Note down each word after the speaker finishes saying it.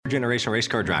generation race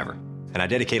car driver, and I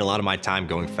dedicate a lot of my time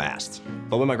going fast.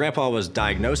 But when my grandpa was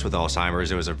diagnosed with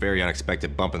Alzheimer's, it was a very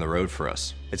unexpected bump in the road for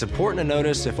us. It's important to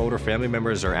notice if older family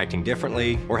members are acting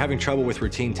differently or having trouble with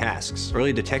routine tasks.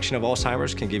 Early detection of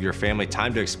Alzheimer's can give your family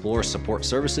time to explore support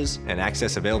services and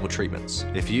access available treatments.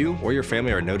 If you or your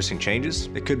family are noticing changes,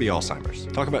 it could be Alzheimer's.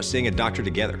 Talk about seeing a doctor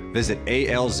together. Visit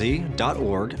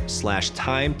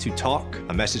alz.org/time to talk.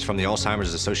 A message from the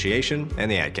Alzheimer's Association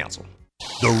and the Ad Council.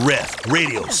 The Ref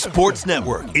Radio Sports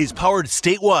Network is powered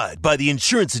statewide by the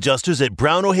insurance adjusters at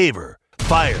Brown O'Haver.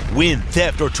 Fire, wind,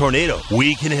 theft, or tornado,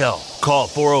 we can help. Call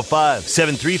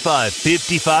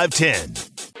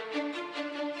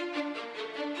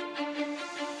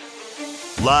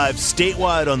 405-735-5510. Live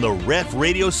statewide on the Ref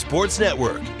Radio Sports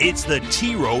Network, it's the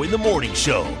T-Row in the Morning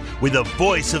Show with the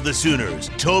voice of the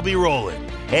Sooners, Toby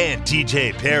Rowland and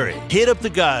TJ Perry. Hit up the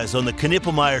guys on the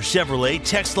Knippelmeyer Chevrolet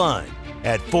text line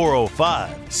at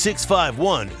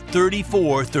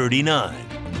 405-651-3439.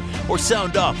 Or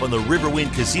sound off on the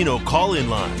Riverwind Casino call-in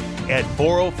line at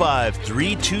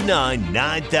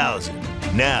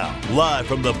 405-329-9000. Now, live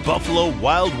from the Buffalo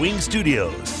Wild Wings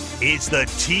Studios, it's the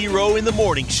T-Row in the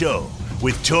Morning Show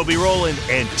with Toby Rowland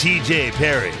and TJ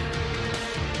Perry.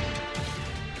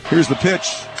 Here's the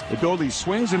pitch. Adolis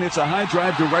swings, and it's a high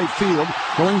drive to right field.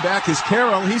 Going back is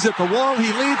Carroll. He's at the wall. He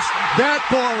leaps. That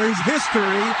ball is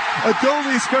history.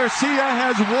 Adolis Garcia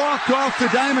has walked off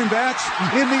the Diamondbacks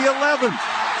in the 11th.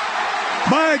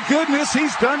 My goodness,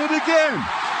 he's done it again.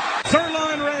 Third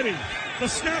line ready. The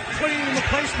snap clean, the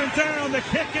placement down. The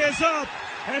kick is up,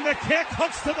 and the kick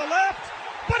hooks to the left,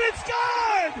 but it's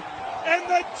good! And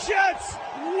the Jets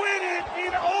win it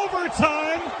in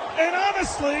overtime, and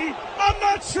honestly, I'm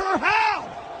not sure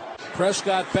how.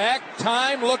 Prescott back,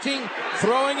 time looking,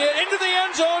 throwing it into the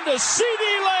end zone to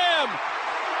CeeDee Lamb.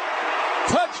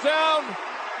 Touchdown,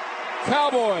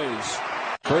 Cowboys.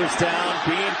 First down,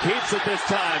 Bean keeps it this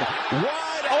time.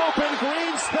 Wide open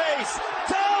green space,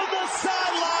 down the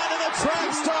sideline, and the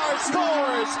track star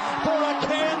scores for a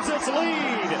Kansas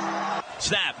lead.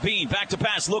 Snap, Bean, back to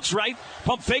pass, looks right,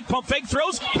 pump fake,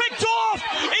 throws, picked off!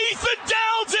 Ethan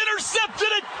Downs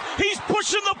intercepted it! He's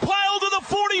pushing the pile to the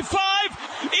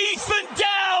 45! Ethan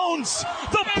Downs,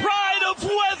 the pride of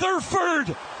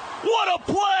Weatherford! What a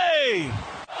play!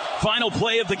 Final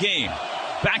play of the game.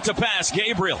 Back to pass,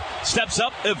 Gabriel steps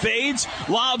up, evades,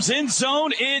 lobs in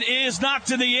zone. It is knocked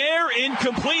in the air,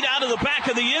 incomplete out of the back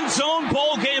of the end zone.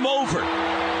 Ball game over.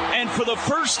 And for the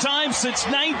first time since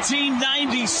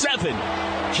 1997,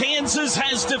 Kansas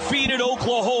has defeated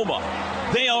Oklahoma.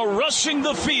 They are rushing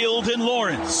the field in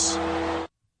Lawrence.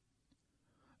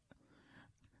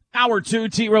 Hour 2,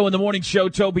 T-Row in the Morning Show.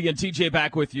 Toby and TJ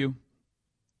back with you.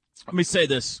 Let me say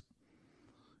this.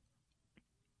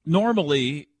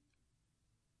 Normally,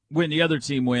 when the other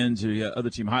team wins or the other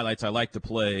team highlights, I like to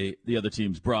play the other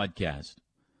team's broadcast.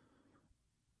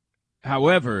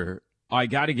 However, I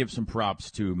got to give some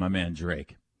props to my man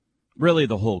Drake. Really,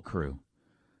 the whole crew.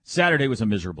 Saturday was a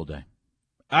miserable day.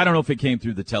 I don't know if it came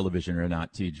through the television or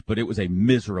not, Tej, but it was a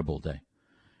miserable day.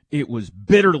 It was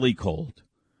bitterly cold.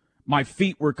 My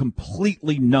feet were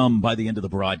completely numb by the end of the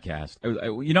broadcast.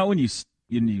 You know, when you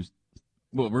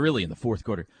well, we're really in the fourth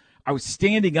quarter. I was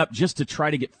standing up just to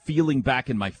try to get feeling back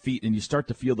in my feet, and you start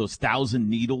to feel those 1,000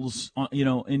 needles,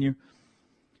 in you.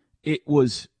 It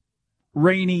was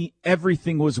rainy.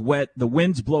 Everything was wet. The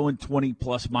wind's blowing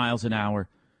 20-plus miles an hour.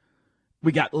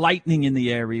 We got lightning in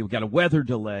the area. We got a weather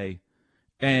delay.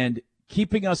 And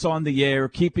keeping us on the air,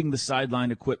 keeping the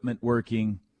sideline equipment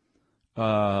working,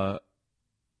 all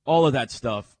of that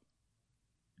stuff,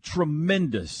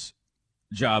 tremendous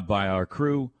job by our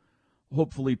crew.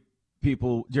 Hopefully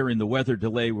people during the weather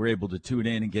delay were able to tune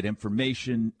in and get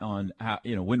information on how,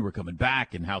 when we're coming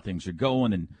back and how things are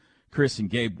going. And Chris and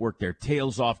Gabe worked their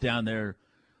tails off down there,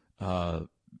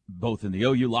 both in the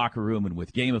OU locker room and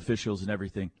with game officials and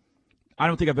everything. I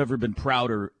don't think I've ever been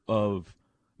prouder of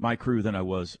my crew than I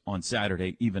was on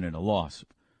Saturday, even in a loss.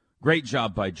 Great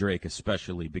job by Drake,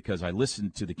 especially because I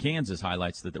listened to the Kansas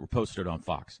highlights that were posted on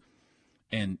Fox.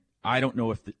 And I don't know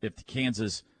if the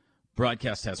Kansas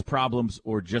broadcast has problems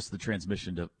or just the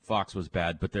transmission to Fox was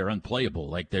bad, but they're unplayable.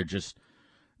 Like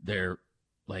they're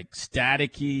like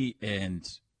staticky and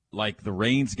like the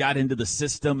rains got into the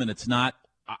system and it's not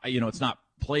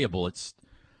playable.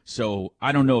 So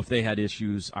I don't know if they had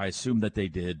issues. I assume that they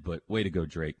did, but way to go,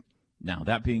 Drake. Now,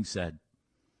 that being said,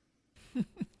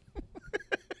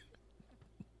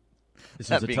 this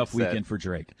was a tough weekend for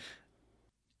Drake.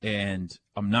 And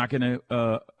I'm not going to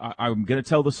I'm going to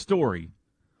tell the story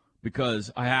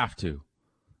because I have to.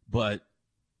 But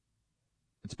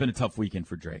it's been a tough weekend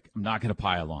for Drake. I'm not going to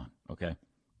pile on, okay?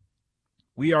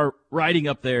 We are riding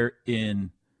up there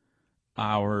in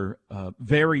our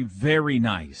very, very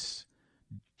nice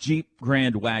Jeep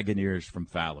Grand Wagoneers from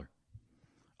Fowler.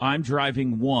 I'm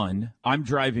driving one. I'm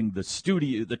driving the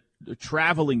studio, the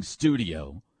traveling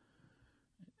studio.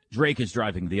 Drake is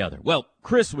driving the other. Well,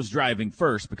 Chris was driving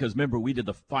first because, remember, we did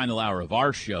the final hour of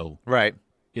our show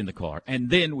in the car. And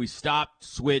then we stopped,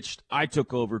 switched. I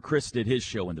took over. Chris did his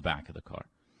show in the back of the car.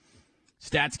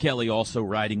 Stats Kelly also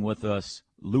riding with us.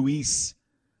 Luis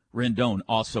Rendon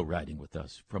also riding with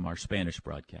us from our Spanish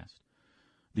broadcast.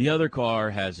 The other car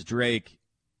has Drake,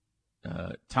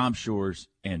 Tom Shores,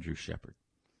 Andrew Shepard.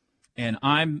 And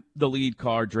I'm the lead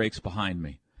car. Drake's behind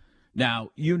me.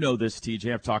 Now, you know this,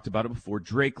 TJ. I've talked about it before.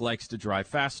 Drake likes to drive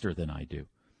faster than I do.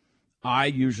 I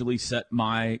usually set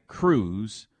my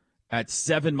cruise at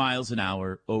 7 miles an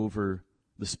hour over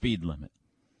the speed limit.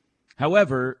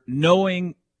 However,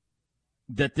 knowing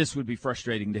that this would be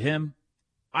frustrating to him,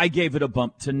 I gave it a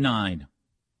bump to 9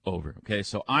 over. Okay,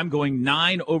 so I'm going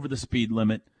 9 over the speed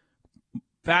limit,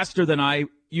 faster than I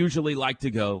usually like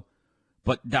to go,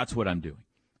 but that's what I'm doing.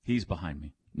 He's behind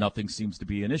me. Nothing seems to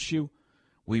be an issue.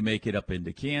 We make it up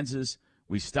into Kansas.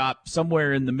 We stop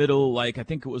somewhere in the middle, like I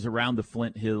think it was around the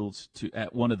Flint Hills,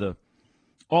 at one of the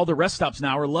 – all the rest stops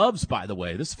now are Loves, by the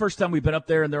way. This is the first time we've been up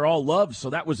there, and they're all Loves, so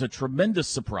that was a tremendous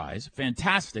surprise.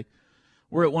 Fantastic.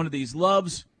 We're at one of these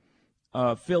Loves,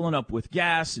 filling up with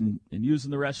gas and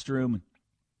using the restroom.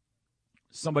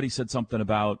 Somebody said something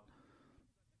about,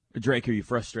 Drake, are you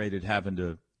frustrated having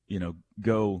to,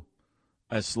 go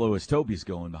as slow as Toby's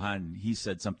going behind? And he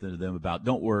said something to them about,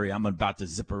 don't worry, I'm about to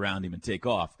zip around him and take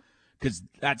off. Because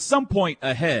at some point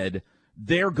ahead,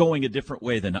 they're going a different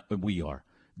way than we are.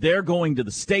 They're going to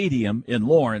the stadium in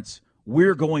Lawrence.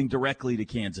 We're going directly to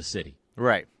Kansas City.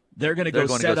 Right. They're going to go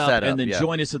set up and then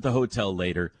join us at the hotel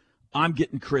later. I'm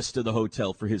getting Chris to the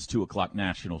hotel for his 2 o'clock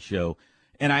national show.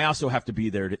 And I also have to be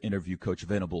there to interview Coach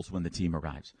Venables when the team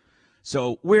arrives.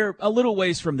 So we're a little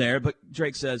ways from there, but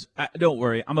Drake says, don't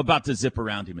worry, I'm about to zip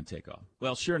around him and take off.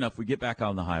 Well, sure enough, we get back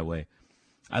on the highway.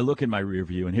 I look in my rear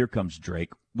view, and here comes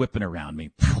Drake whipping around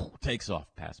me, takes off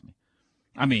past me.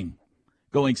 I mean,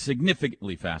 going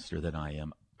significantly faster than I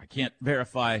am. I can't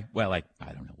verify. Well, I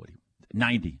don't know what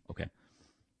 90, okay,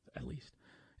 at least.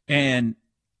 And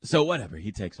so whatever,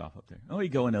 he takes off up there. Oh, he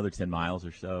go another 10 miles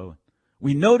or so.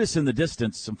 We notice in the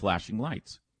distance some flashing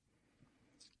lights.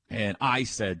 And I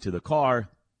said to the car,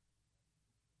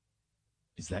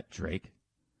 is that Drake?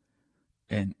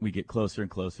 And we get closer and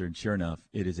closer, and sure enough,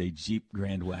 it is a Jeep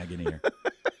Grand Wagoneer.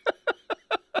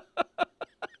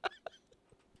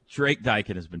 Drake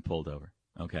Dykin has been pulled over.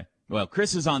 Okay. Well,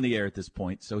 Chris is on the air at this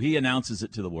point, so he announces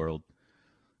it to the world.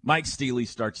 Mike Steele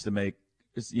starts to make,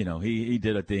 he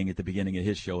did a thing at the beginning of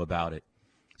his show about it.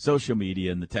 Social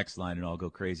media and the text line and all go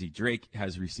crazy. Drake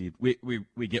has received,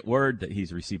 we get word that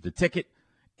he's received a ticket.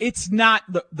 It's not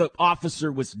the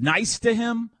officer was nice to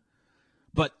him,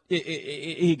 but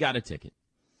he got a ticket.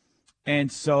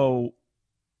 And so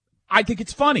I think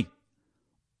it's funny.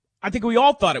 I think we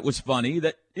all thought it was funny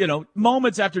that,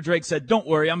 moments after Drake said, don't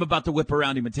worry, I'm about to whip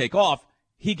around him and take off,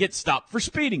 he gets stopped for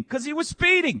speeding because he was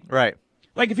speeding. Right.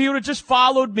 Like if he would have just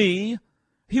followed me,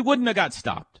 he wouldn't have got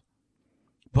stopped.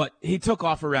 But he took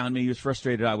off around me. He was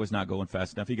frustrated I was not going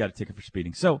fast enough. He got a ticket for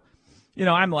speeding. So,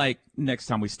 I'm like, next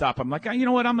time we stop, I'm like, you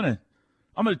know what? I'm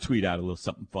gonna tweet out a little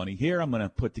something funny here. I'm gonna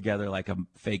put together like a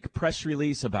fake press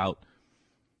release about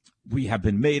we have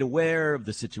been made aware of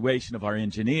the situation of our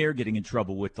engineer getting in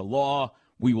trouble with the law.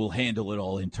 We will handle it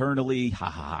all internally. Ha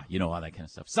ha ha. All that kind of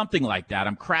stuff. Something like that.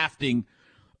 I'm crafting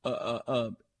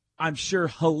I'm sure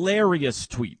hilarious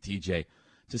tweet, TJ,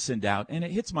 to send out, and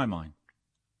it hits my mind.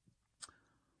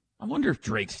 I wonder if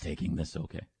Drake's taking this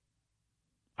okay.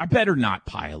 I better not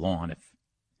pile on.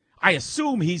 I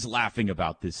assume he's laughing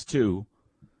about this too.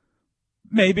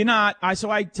 Maybe not.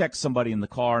 So I text somebody in the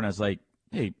car, and I was like,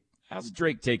 hey, how's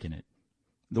Drake taking it?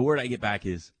 The word I get back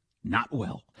is, not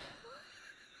well.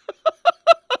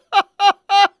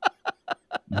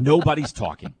 Nobody's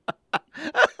talking.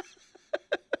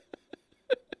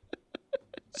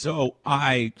 So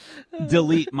I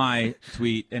delete my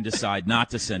tweet and decide not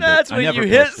to send it. That's when you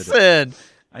hit send.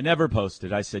 I never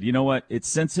posted. I said, you know what? It's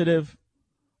sensitive.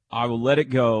 I will let it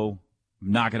go.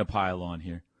 I'm not going to pile on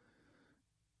here.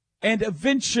 And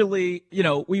eventually,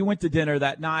 we went to dinner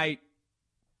that night.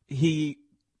 He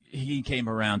came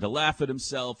around to laugh at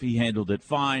himself. He handled it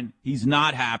fine. He's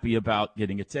not happy about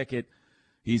getting a ticket.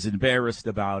 He's embarrassed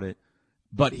about it.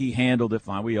 But he handled it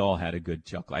fine. We all had a good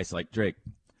chuckle. I was like, Drake,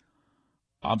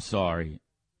 I'm sorry,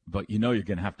 but you're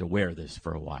going to have to wear this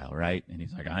for a while, right? And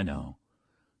he's like, I know.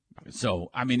 So,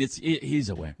 I mean, he's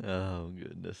away. Oh,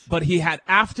 goodness. But he had,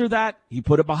 after that, he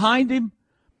put it behind him,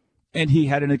 and he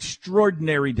had an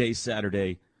extraordinary day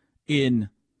Saturday in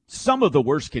some of the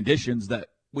worst conditions that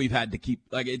we've had to keep.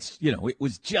 Like, it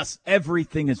was just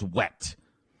everything is wet.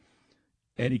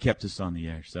 And he kept us on the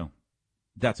air. So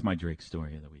that's my Drake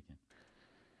story of the weekend.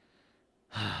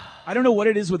 I don't know what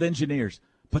it is with engineers,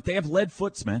 but they have lead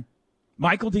foots, man.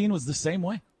 Michael Dean was the same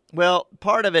way. Well,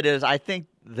 part of it is I think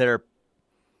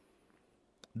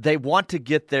they want to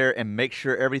get there and make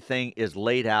sure everything is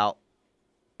laid out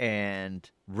and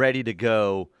ready to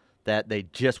go, that they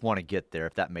just want to get there,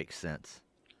 if that makes sense.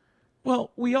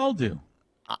 Well, we all do.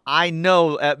 I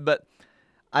know, but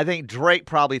I think Drake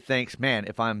probably thinks, man,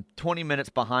 if I'm 20 minutes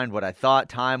behind what I thought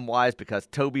time-wise because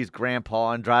Toby's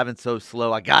grandpa and driving so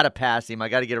slow, I got to pass him. I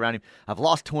got to get around him. I've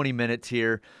lost 20 minutes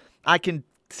here. I can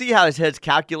see how his head's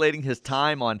calculating his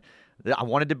time on, I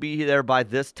wanted to be there by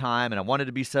this time and I wanted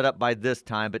to be set up by this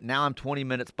time, but now I'm 20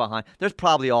 minutes behind. There's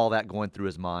probably all that going through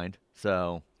his mind.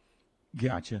 So,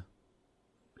 gotcha.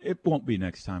 It won't be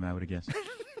next time, I would have guessed.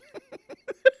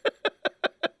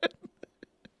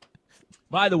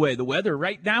 By the way, the weather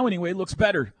right now anyway looks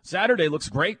better. Saturday looks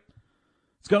great.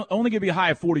 It's only going to be a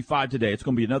high of 45 today. It's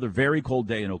going to be another very cold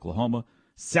day in Oklahoma.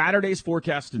 Saturday's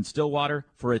forecast in Stillwater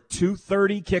for a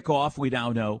 2:30 kickoff, we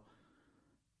now know.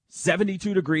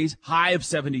 72 degrees, high of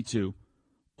 72.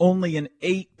 Only an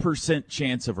 8%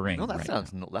 chance of rain. Oh, that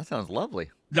sounds lovely.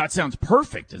 That sounds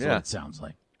perfect is what it sounds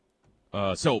like.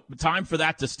 So time for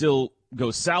that to still go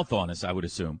south on us, I would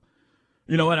assume.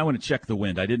 You know what? I want to check the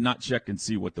wind. I did not check and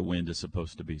see what the wind is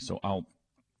supposed to be, so I'll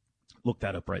look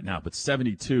that up right now. But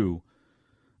 72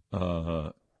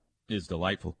 is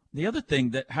delightful. The other thing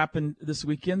that happened this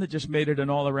weekend that just made it an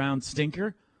all-around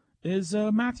stinker is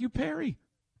Matthew Perry.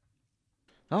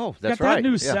 Oh, that's got right. That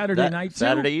news Saturday night, too.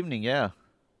 Saturday evening, yeah.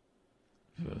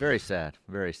 Very sad.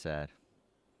 Very sad.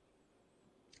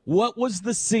 What was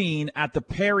the scene at the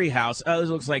Perry house? This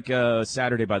looks like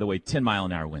Saturday, by the way,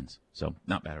 10-mile-an-hour winds, so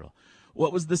not bad at all.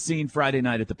 What was the scene Friday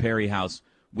night at the Perry house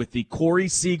with the Corey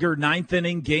Seager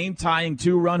ninth-inning game-tying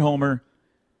 2-run homer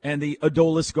and the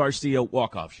Adolis Garcia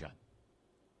walk-off shot?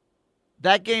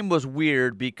 That game was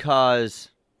weird because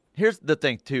here's the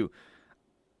thing, too.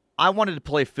 I wanted to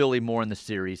play Philly more in the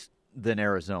series than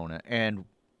Arizona, and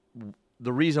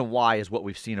the reason why is what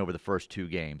we've seen over the first two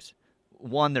games.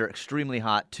 One, they're extremely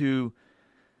hot. Two,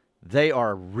 they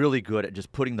are really good at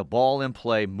just putting the ball in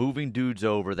play, moving dudes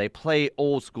over. They play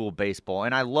old school baseball,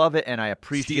 and I love it and I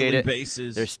appreciate it.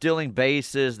 Bases. They're stealing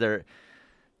bases.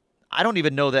 I don't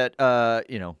even know that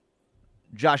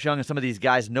Josh Young and some of these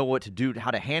guys know what to do,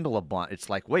 how to handle a bunt. It's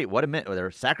like, wait, what a minute.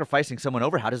 They're sacrificing someone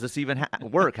over. How does this even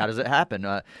work? How does it happen?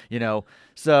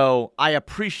 So I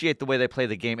appreciate the way they play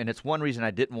the game, and it's one reason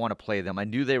I didn't want to play them. I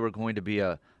knew they were going to be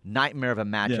a nightmare of a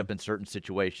matchup in certain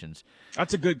situations.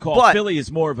 That's a good call. But Philly is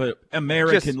more of an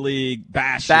American League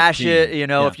bash it.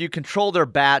 Team. If you control their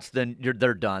bats, then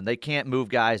they're done. They can't move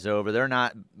guys over. They're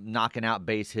not knocking out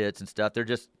base hits and stuff. They're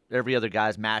just every other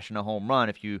guy's mashing a home run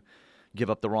if you give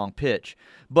up the wrong pitch.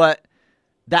 But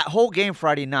that whole game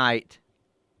Friday night,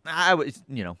 I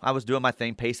was doing my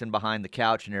thing, pacing behind the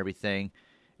couch and everything.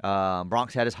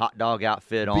 Bronx had his hot dog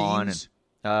outfit Beans.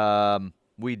 on, and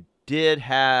we did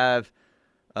have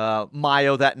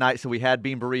mayo that night, so we had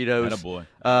bean burritos.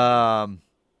 Attaboy.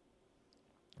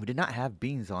 We did not have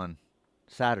beans on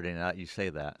Saturday night. You say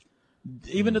that.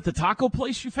 Even at the taco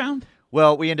place you found?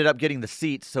 Well, we ended up getting the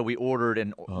seats, so we ordered,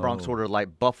 and Bronx ordered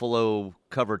like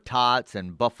buffalo-covered tots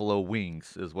and buffalo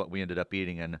wings is what we ended up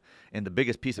eating, and the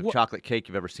biggest piece of chocolate cake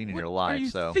you've ever seen in your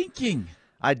life. What are you thinking?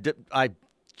 I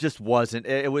just wasn't.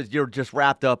 You're just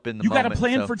wrapped up in the moment. You got a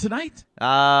plan for tonight?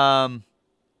 I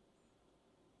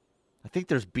think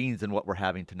there's beans in what we're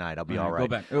having tonight. I'll be all right.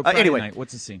 Go back. Anyway, night,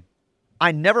 what's the scene?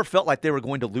 I never felt like they were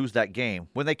going to lose that game.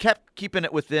 When they kept keeping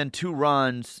it within 2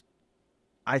 runs,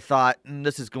 I thought,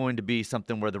 this is going to be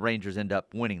something where the Rangers end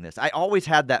up winning this. I always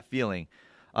had that feeling.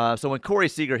 So when Corey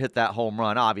Seager hit that home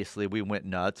run, obviously we went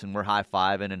nuts and we're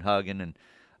high-fiving and hugging.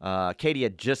 And Katie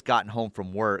had just gotten home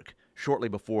from work shortly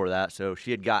before that, so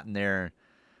she had gotten there. And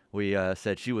we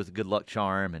said she was a good luck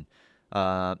charm. And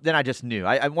then I just knew.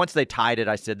 Once they tied it,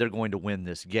 I said they're going to win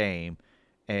this game.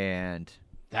 And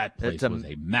that place was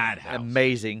a madhouse.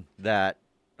 Amazing that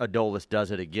Adolis does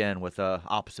it again with a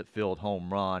opposite field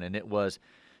home run, and it was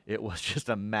just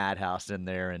a madhouse in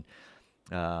there. And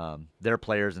their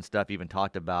players and stuff even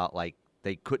talked about like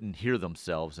they couldn't hear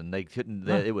themselves, and they couldn't.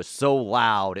 It was so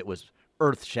loud, it was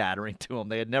earth-shattering to them.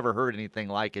 They had never heard anything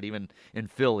like it, even in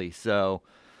Philly. So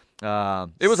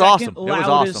it was awesome. It was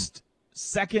awesome.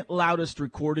 Second loudest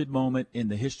recorded moment in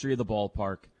the history of the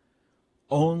ballpark.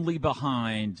 only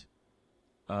behind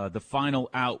the final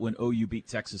out when OU beat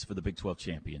Texas for the Big 12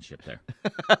 championship there.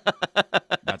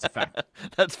 That's a fact.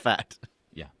 That's fact.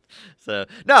 Yeah. So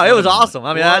no, it was awesome.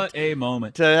 I mean, what a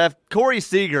moment to have Corey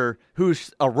Seager,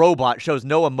 who's a robot, shows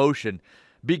no emotion,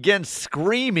 begin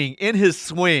screaming in his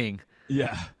swing.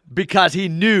 Yeah. Because he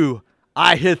knew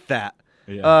I hit that.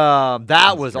 Yeah.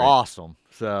 That was awesome.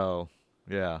 So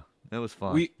yeah, it was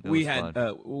fun. We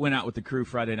went out with the crew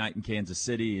Friday night in Kansas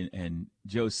City, and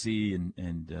Joe C. and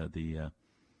the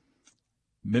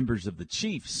members of the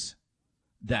Chiefs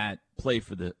that play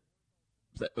for the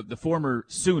former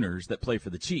Sooners that play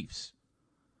for the Chiefs,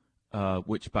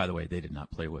 which, by the way, they did not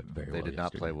play very well. They did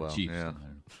not play well. Chiefs,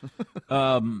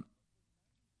 yeah.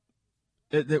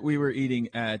 That we were eating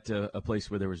at a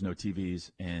place where there was no TVs,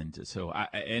 and so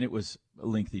and it was a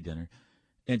lengthy dinner,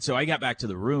 and so I got back to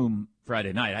the room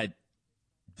Friday night.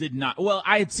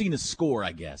 I had seen a score,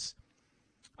 I guess.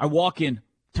 I walk in,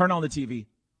 turn on the TV.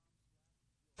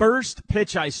 First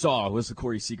pitch I saw was the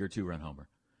Corey Seager 2-run homer.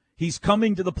 He's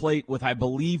coming to the plate with, I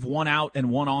believe, 1 out and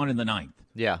 1 on in the 9th.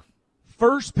 Yeah.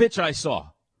 First pitch I saw,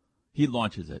 he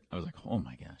launches it. I was like, oh,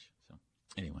 my gosh. So,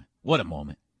 anyway, what a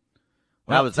moment.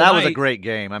 Well, that was a great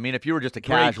game. I mean, if you were just a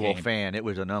casual fan, it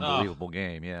was an unbelievable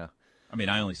game, yeah. I mean,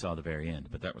 I only saw the very end,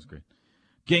 but that was great.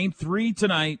 Game 3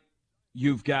 tonight,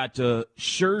 you've got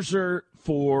Scherzer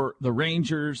for the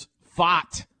Rangers,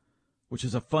 Fott, which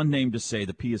is a fun name to say.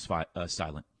 The P is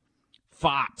silent.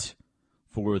 Fott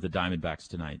for the Diamondbacks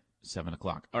tonight, 7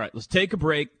 o'clock. All right, let's take a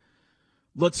break.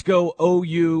 Let's go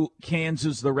OU,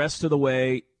 Kansas, the rest of the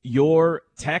way. Your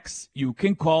text, you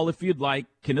can call if you'd like.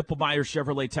 Knippelmeyer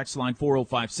Chevrolet text line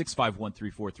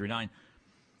 405-651-3439.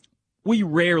 We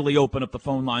rarely open up the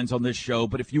phone lines on this show,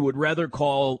 but if you would rather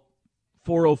call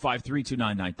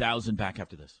 405-329-9000, back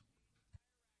after this.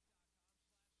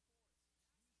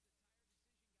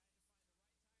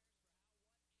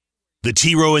 The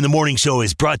T-Row in the Morning Show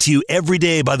is brought to you every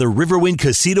day by the Riverwind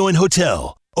Casino and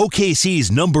Hotel, OKC's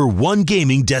 #1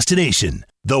 gaming destination.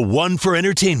 The one for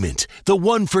entertainment, the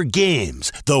one for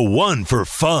games, the one for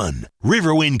fun.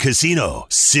 Riverwind Casino,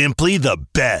 simply the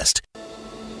best.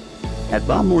 At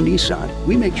Bob Moore Nissan,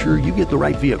 we make sure you get the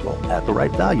right vehicle at the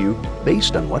right value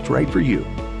based on what's right for you.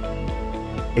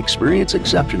 Experience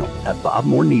exceptional at Bob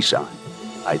Moore Nissan,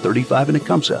 I-35 in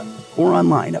Tecumseh, or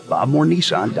online at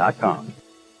bobmoorenissan.com.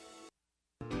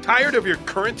 Tired of your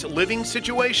current living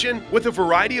situation? With a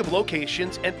variety of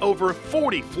locations and over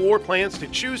 40 floor plans to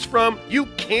choose from, you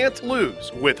can't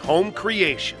lose with Home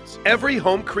Creations. Every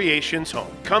Home Creations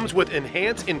home comes with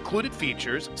enhanced included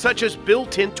features such as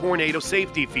built-in tornado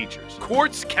safety features,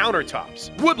 quartz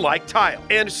countertops, wood-like tile,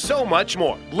 and so much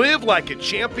more. Live like a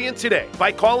champion today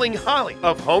by calling Holly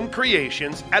of Home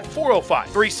Creations at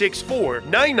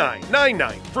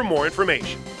 405-364-9999 for more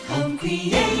information. Home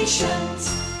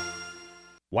Creations.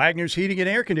 Wagner's Heating and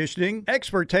Air Conditioning,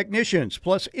 expert technicians,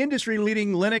 plus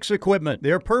industry-leading Lennox equipment.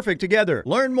 They're perfect together.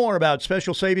 Learn more about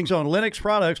special savings on Lennox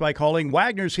products by calling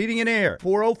Wagner's Heating and Air,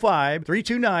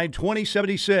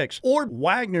 405-329-2076, or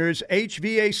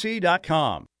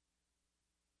wagnershvac.com.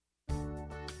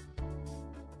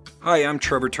 Hi, I'm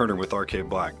Trevor Turner with Arcade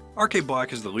Black. Arcade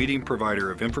Black is the leading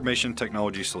provider of information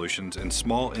technology solutions in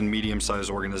small and medium-sized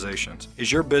organizations.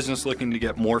 Is your business looking to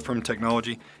get more from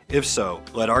technology? If so,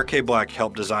 let Arcade Black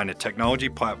help design a technology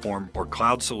platform or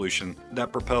cloud solution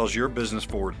that propels your business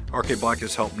forward. Arcade Black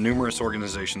has helped numerous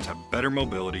organizations have better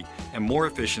mobility and more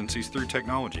efficiencies through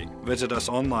technology. Visit us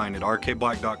online at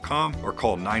arcadeblack.com or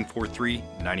call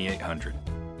 943-9800.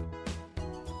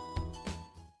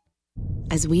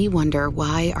 As we wonder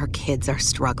why our kids are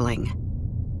struggling,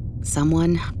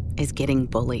 someone is getting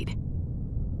bullied.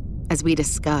 As we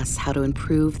discuss how to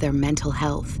improve their mental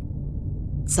health,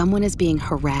 someone is being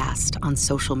harassed on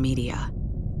social media.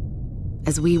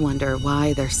 As we wonder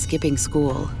why they're skipping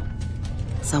school,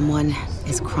 someone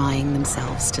is crying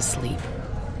themselves to sleep.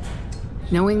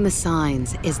 Knowing the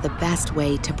signs is the best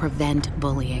way to prevent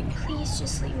bullying. Please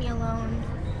just leave me alone.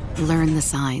 Learn the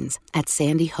signs at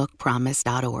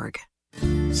sandyhookpromise.org.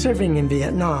 Serving in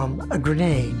Vietnam, a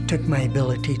grenade took my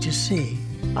ability to see.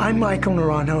 I'm Michael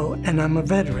Naranjo, and I'm a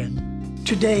veteran.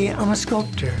 Today, I'm a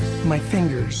sculptor. My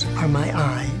fingers are my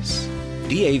eyes.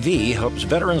 DAV helps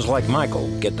veterans like Michael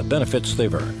get the benefits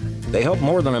they've earned. They help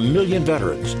more than 1 million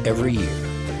veterans every year.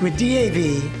 With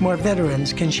DAV, more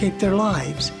veterans can shape their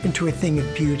lives into a thing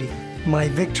of beauty. My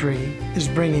victory is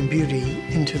bringing beauty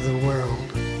into the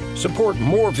world. Support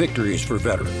more victories for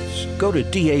veterans. Go to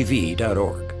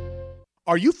DAV.org.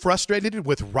 Are you frustrated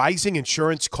with rising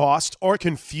insurance costs or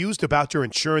confused about your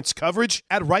insurance coverage?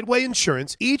 At Right Way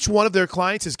Insurance, each one of their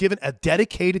clients is given a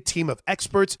dedicated team of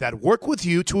experts that work with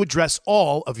you to address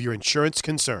all of your insurance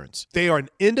concerns. They are an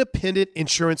independent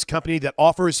insurance company that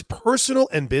offers personal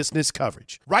and business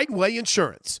coverage. Right Way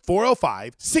Insurance,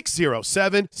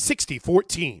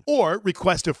 405-607-6014, or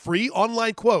request a free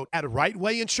online quote at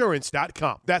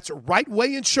rightwayinsurance.com. That's Right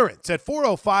Way Insurance at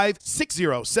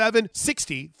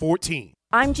 405-607-6014.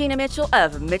 I'm Gina Mitchell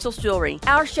of Mitchell's Jewelry.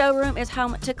 Our showroom is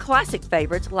home to classic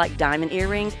favorites like diamond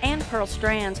earrings and pearl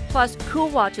strands, plus cool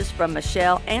watches from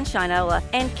Michelle and Shinola,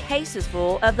 and cases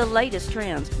full of the latest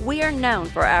trends. We are known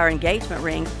for our engagement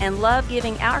rings and love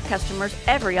giving our customers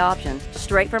every option,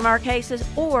 straight from our cases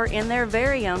or in their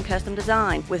very own custom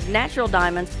design, with natural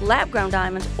diamonds, lab-grown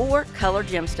diamonds, or colored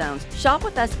gemstones. Shop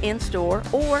with us in-store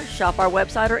or shop our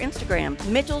website or Instagram.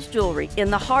 Mitchell's Jewelry in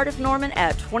the heart of Norman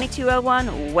at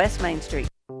 2201 West Main Street.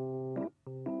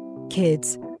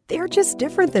 Kids, they're just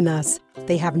different than us.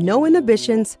 They have no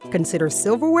inhibitions, consider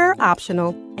silverware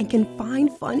optional, and can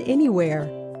find fun anywhere.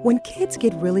 When kids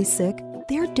get really sick,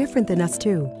 they're different than us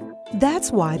too. That's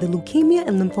why the Leukemia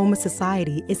and Lymphoma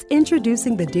Society is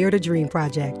introducing the Dare to Dream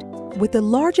Project. With the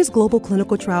largest global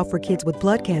clinical trial for kids with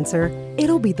blood cancer,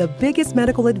 it'll be the biggest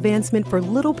medical advancement for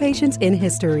little patients in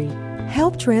history.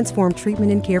 Help transform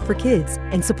treatment and care for kids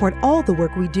and support all the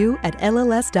work we do at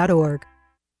LLS.org.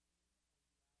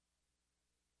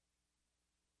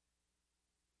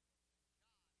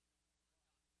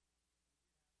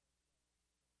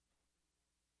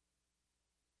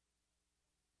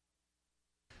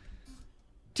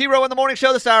 T-Row in the Morning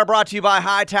Show this hour brought to you by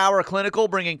Hightower Clinical,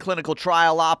 bringing clinical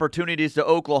trial opportunities to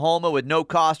Oklahoma with no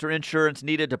cost or insurance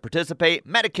needed to participate.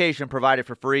 Medication provided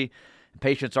for free.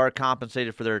 Patients are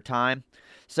compensated for their time.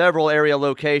 Several area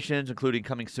locations, including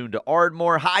coming soon to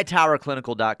Ardmore.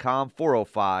 HightowerClinical.com,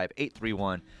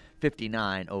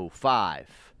 405-831-5905. A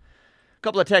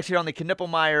couple of texts here on the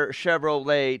Knippelmeyer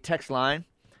Chevrolet text line.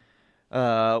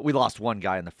 We lost one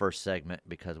guy in the first segment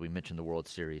because we mentioned the World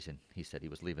Series, and he said he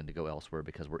was leaving to go elsewhere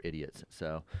because we're idiots.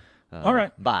 So, all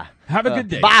right. Bye. Have a good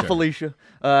day. Bye, sir. Felicia.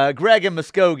 Greg in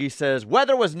Muskogee says,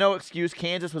 weather was no excuse.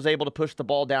 Kansas was able to push the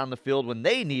ball down the field when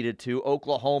they needed to.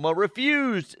 Oklahoma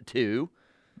refused to.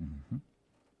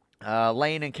 Mm-hmm.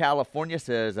 Lane in California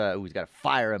says, he's got a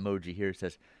fire emoji here.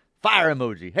 Says, fire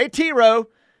emoji. Hey, T-Row.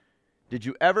 Did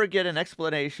you ever get an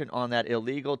explanation on that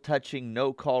illegal touching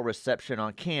no-call reception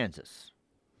on Kansas?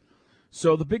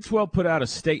 So the Big 12 put out a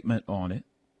statement on it.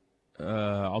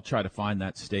 I'll try to find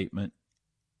that statement.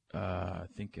 I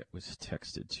think it was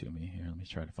texted to me here. Let me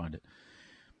try to find it.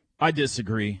 I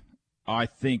disagree. I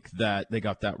think that they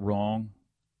got that wrong.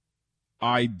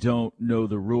 I don't know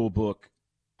the rule book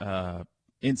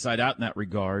inside out in that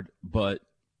regard, but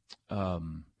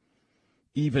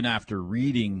even after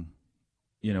reading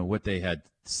what they had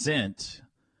sent,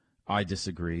 I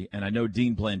disagree. And I know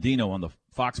Dean Blandino on the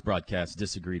Fox broadcast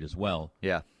disagreed as well.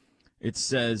 Yeah. It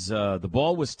says the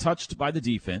ball was touched by the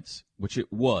defense, which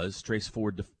it was. Trace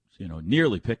Ford,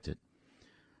 nearly picked it.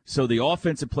 So the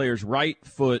offensive player's right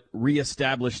foot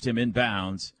reestablished him in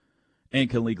bounds and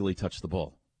can legally touch the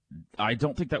ball. I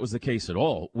don't think that was the case at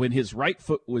all. When his right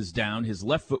foot was down, his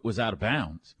left foot was out of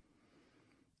bounds.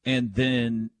 And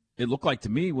then it looked like to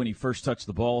me when he first touched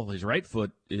the ball, his right foot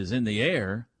is in the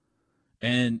air,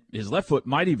 and his left foot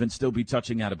might even still be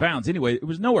touching out of bounds. Anyway, it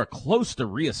was nowhere close to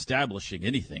reestablishing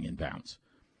anything in bounds.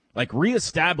 Like,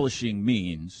 reestablishing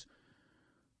means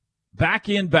back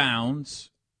in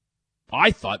bounds, I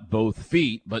thought both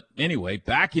feet, but anyway,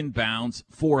 back in bounds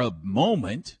for a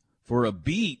moment, for a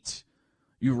beat,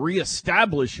 you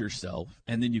reestablish yourself,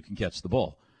 and then you can catch the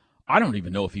ball. I don't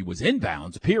even know if he was in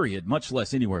bounds, period, much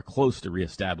less anywhere close to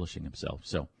reestablishing himself.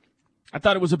 So I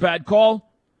thought it was a bad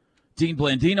call. Dean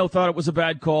Blandino thought it was a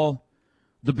bad call.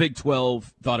 The Big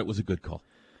 12 thought it was a good call.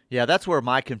 Yeah, that's where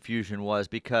my confusion was,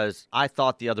 because I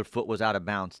thought the other foot was out of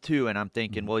bounds too, and I'm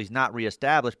thinking, well, he's not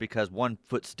reestablished because one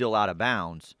foot's still out of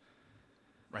bounds.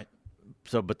 Right.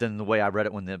 So, but then the way I read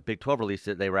it when the Big 12 released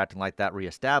it, they were acting like that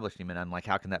reestablished him, and I'm like,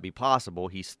 how can that be possible?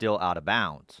 He's still out of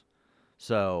bounds.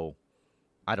 So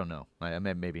I don't know.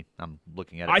 Maybe I'm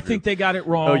looking at it. I think they got it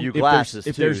wrong. OU glasses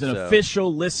if there's an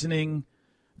official listening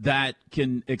that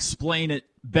can explain it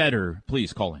better,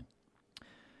 please call in.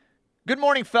 Good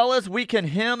morning, fellas. We can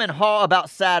hem and haw about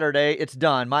Saturday. It's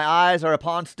done. My eyes are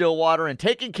upon Stillwater and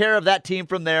taking care of that team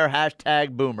from there.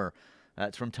 #Boomer.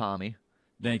 That's from Tommy.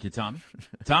 Thank you, Tommy.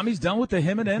 Tommy's done with the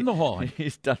hemming and the hawing.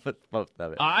 He's done with both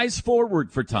of it. Eyes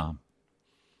forward for Tom.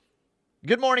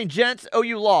 Good morning, gents.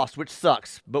 OU lost, which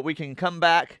sucks, but we can come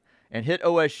back and hit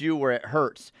OSU where it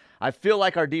hurts. I feel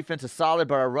like our defense is solid,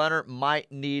 but our runner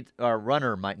might need some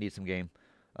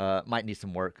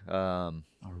work. Our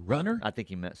runner? I think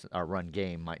he meant our run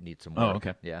game might need some work. Oh,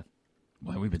 okay. Yeah.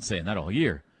 Well, we've been saying that all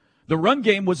year. The run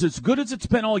game was as good as it's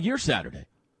been all year Saturday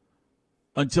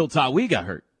until Tawee got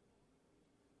hurt.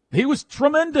 He was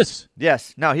tremendous.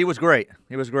 Yes. No, he was great.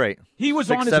 He was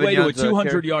on his way to a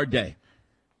 200-yard day.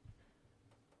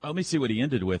 Let me see what he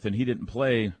ended with, and he didn't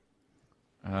play.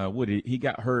 He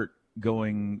got hurt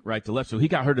going right to left, so he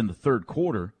got hurt in the third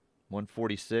quarter.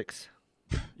 146.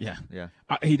 Yeah. Yeah.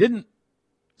 He didn't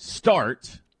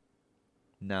start.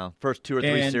 No. First 2 or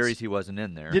 3 series, he wasn't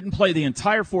in there. Didn't play the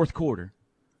entire fourth quarter,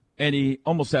 and he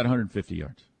almost had 150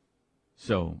 yards.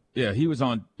 So, yeah, he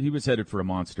was headed for a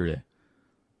monster day.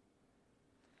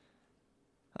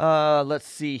 Let's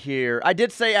see here. I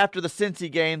did say after the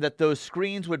Cincy game that those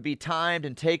screens would be timed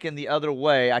and taken the other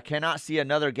way. I cannot see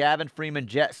another Gavin Freeman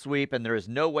jet sweep, and there is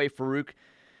no way Farouk,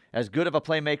 as good of a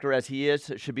playmaker as he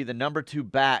is, should be the number 2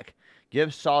 back. Give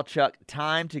Sawchuk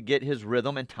time to get his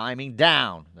rhythm and timing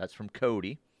down. That's from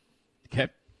Cody. Okay.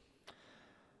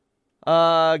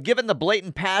 Given the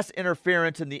blatant pass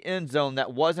interference in the end zone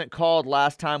that wasn't called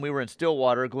last time we were in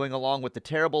Stillwater, going along with the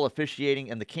terrible officiating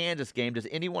in the Kansas game, does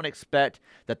anyone expect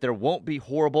that there won't be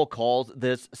horrible calls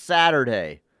this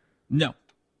Saturday? No.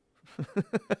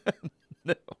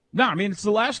 No, I mean, it's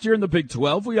the last year in the Big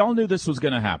 12. We all knew this was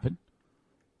going to happen.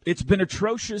 It's been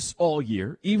atrocious all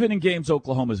year, even in games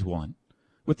Oklahoma's won,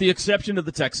 with the exception of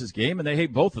the Texas game, and they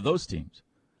hate both of those teams.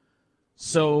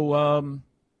 So,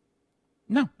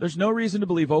 no, there's no reason to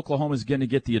believe Oklahoma's going to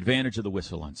get the advantage of the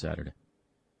whistle on Saturday.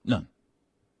 None.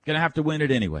 Going to have to win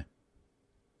it anyway.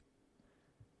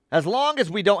 As long as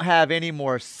we don't have any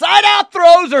more side-out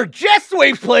throws or jet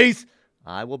sweeps, please,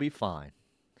 I will be fine.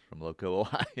 From Loco,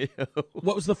 Ohio.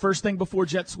 What was the first thing before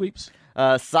jet sweeps?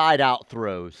 Side-out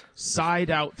throws.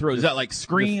 Side-out throws. Is that like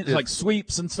screens, like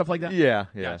sweeps and stuff like that? Yeah.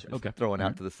 Gotcha. Okay. Throwing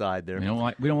out to the side there. We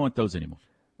don't want those anymore.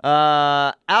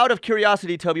 Out of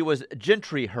curiosity, Toby, was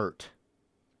Gentry hurt?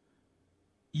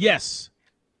 Yes.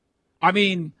 I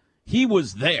mean, he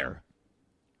was there.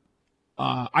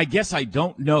 I guess I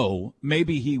don't know.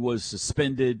 Maybe he was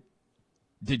suspended.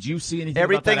 Did you see anything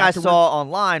Everything about that I saw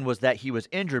online was that he was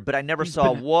injured, but I never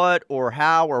saw what or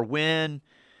how or when.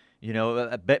 You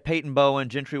know, Peyton Bowen,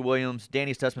 Gentry Williams,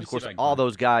 Danny Stutzman, of course, all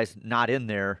those guys not in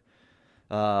there.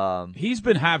 He's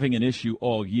been having an issue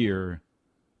all year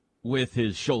with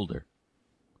his shoulder.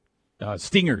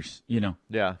 Stingers, you know.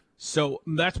 Yeah. So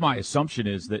that's my assumption,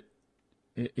 is that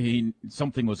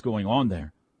something was going on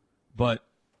there. But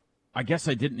I guess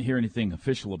I didn't hear anything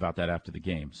official about that after the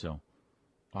game, so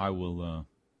I will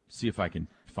see if I can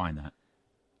find that.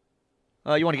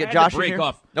 You want to get Josh in here?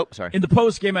 Off. Nope, sorry. In the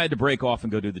post game, I had to break off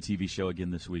and go do the TV show again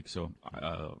this week. So,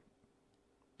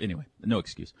 anyway, no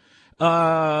excuse.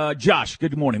 Josh,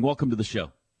 good morning. Welcome to the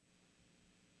show.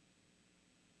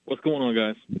 What's going on,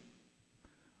 guys?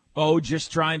 Oh,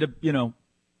 just trying to,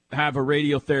 have a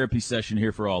radiotherapy session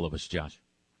here for all of us, Josh.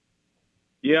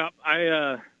 Yeah,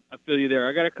 I feel you there.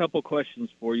 I got a couple questions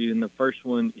for you, and the first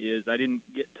one is I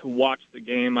didn't get to watch the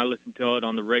game. I listened to it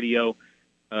on the radio.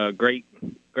 Great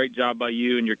job by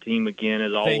you and your team again,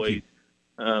 as always.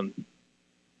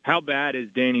 How bad is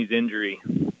Danny's injury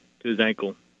to his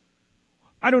ankle?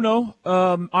 I don't know.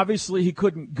 Obviously, he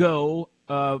couldn't go.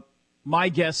 My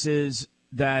guess is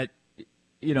that,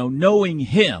 knowing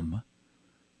him,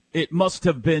 it must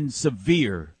have been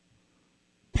severe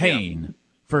pain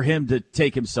for him to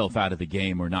take himself out of the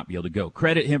game or not be able to go.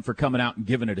 Credit him for coming out and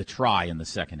giving it a try in the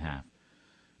second half.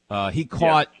 He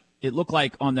caught, it looked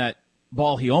like on that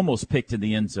ball he almost picked in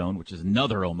the end zone, which is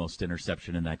another almost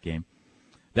interception in that game,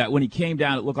 that when he came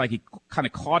down, it looked like he kind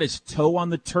of caught his toe on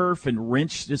the turf and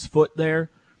wrenched his foot there.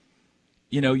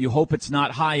 You hope it's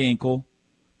not high ankle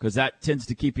because that tends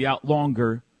to keep you out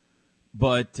longer.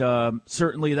 But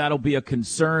certainly that'll be a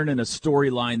concern and a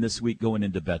storyline this week going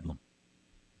into Bedlam.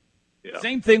 Yeah.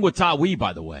 Same thing with Tawee,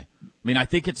 by the way. I mean, I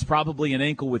think it's probably an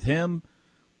ankle with him,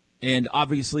 and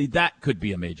obviously that could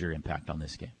be a major impact on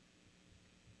this game.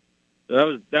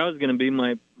 That was going to be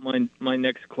my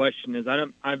next question. Is I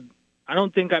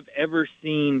don't think I've ever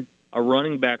seen a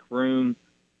running back room,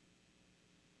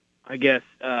 I guess,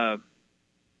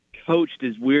 coached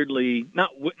as weirdly,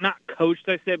 not coached,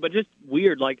 I said, but just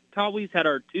weird. Like, Tawee's had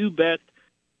our 2 best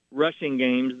rushing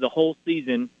games the whole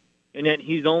season, and yet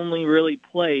he's only really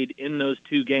played in those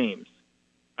 2 games.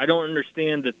 I don't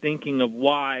understand the thinking of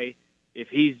why, if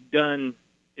he's done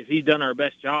our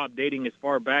best job dating as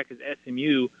far back as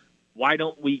SMU, why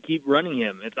don't we keep running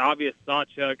him? It's obvious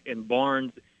Sawchuk and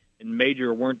Barnes and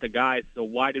Major weren't the guys, so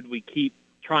why did we keep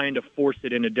trying to force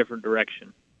it in a different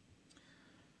direction.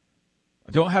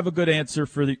 I don't have a good answer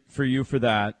for you for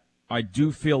that. I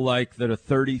do feel like that a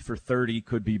 30 for 30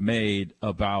 could be made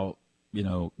about,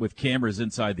 with cameras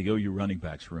inside the OU running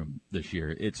backs room this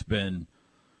year. It's been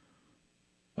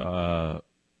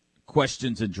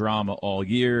questions and drama all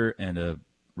year and a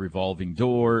revolving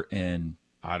door, and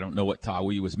I don't know what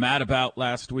Tawi was mad about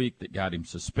last week that got him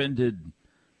suspended.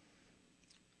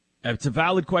 It's a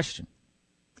valid question.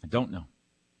 I don't know.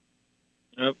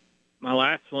 My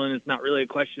last one is not really a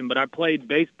question, but I played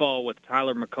baseball with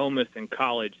Tyler McComas in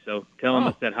college, so tell him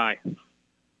I said hi.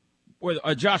 Well,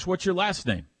 Josh, what's your last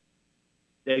name?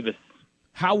 Davis.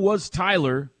 How was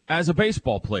Tyler as a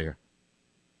baseball player?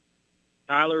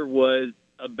 Tyler was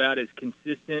about as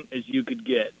consistent as you could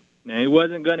get. Now, he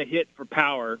wasn't going to hit for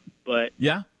power, but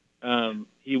yeah,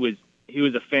 he was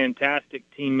a fantastic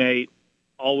teammate,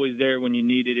 always there when you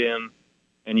needed him.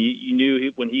 And you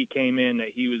knew when he came in that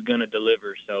he was going to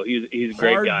deliver. So he's a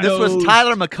great guy. This was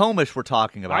Tyler McComish we're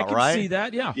talking about, I can right? see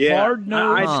that, yeah. Yeah.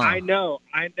 Hard-nosed. I know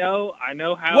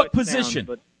how What it position? sounds,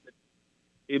 but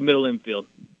in middle infield.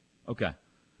 Okay.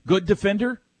 Good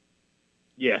defender?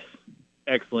 Yes.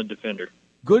 Excellent defender.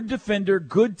 Good defender,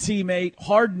 good teammate,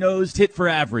 hard-nosed, hit for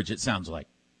average, it sounds like.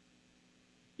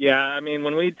 Yeah, I mean,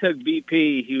 when we took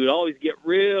BP, he would always get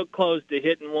real close to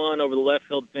hitting one over the left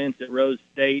field fence at Rose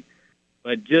State,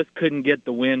 but just couldn't get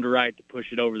the wind right to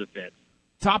push it over the fence.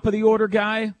 Top of the order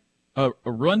guy, a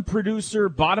run producer,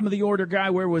 bottom of the order guy,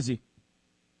 where was he?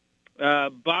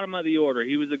 Bottom of the order.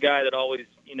 He was the guy that always,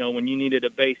 when you needed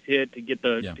a base hit to get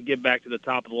to get back to the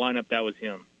top of the lineup, that was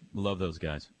him. Love those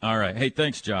guys. All right. Hey,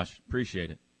 thanks, Josh. Appreciate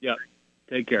it. Yep.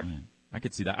 Take care. Man, I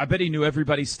could see that. I bet he knew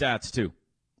everybody's stats, too,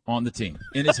 on the team,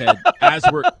 in his head, as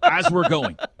we're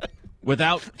going.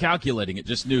 Without calculating it,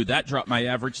 just knew that dropped my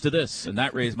average to this, and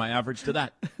that raised my average to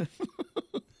that.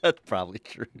 That's probably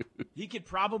true. He could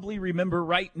probably remember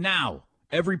right now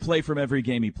every play from every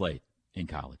game he played in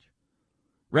college.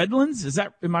 Redlands?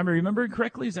 Am I remembering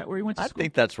correctly? Is that where he went to school? I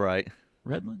think that's right.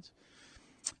 Redlands.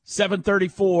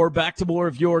 7:34, back to more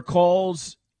of your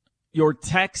calls, your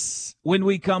texts. When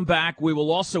we come back, we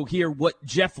will also hear what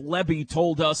Jeff Lebby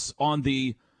told us on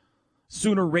the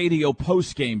Sooner Radio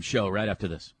postgame show right after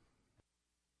this.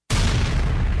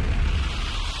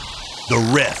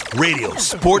 The Ref Radio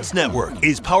Sports Network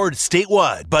is powered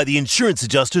statewide by the insurance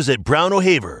adjusters at Brown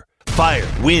O'Haver. Fire,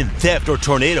 wind, theft, or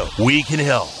tornado, we can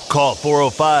help. Call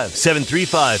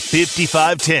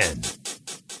 405-735-5510.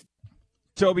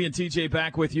 Toby and TJ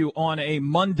back with you on a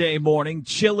Monday morning,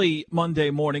 chilly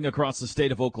Monday morning across the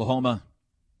state of Oklahoma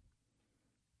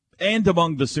and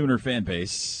among the Sooner fan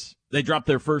base. They dropped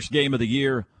their first game of the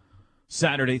year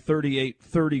Saturday,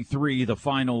 38-33, the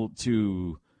final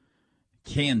to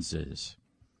Kansas.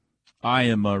 I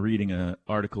am reading an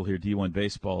article here, D1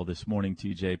 Baseball, this morning.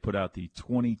 TJ put out the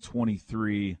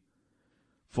 2023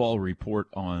 fall report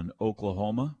on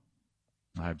Oklahoma.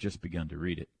 I've just begun to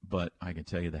read it, but I can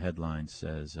tell you the headline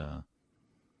says,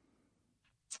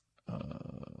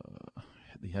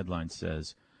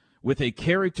 with a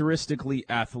characteristically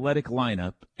athletic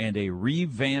lineup and a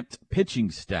revamped pitching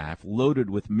staff loaded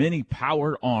with many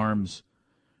power arms,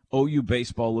 OU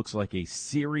baseball looks like a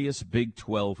serious Big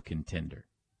 12 contender.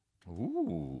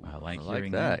 Ooh, I like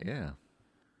hearing that. Yeah.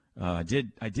 I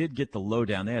did get the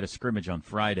lowdown. They had a scrimmage on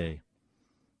Friday,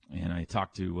 and I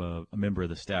talked to a member of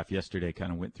the staff yesterday.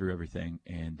 Kind of went through everything,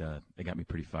 and they got me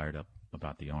pretty fired up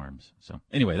about the arms. So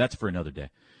anyway, that's for another day.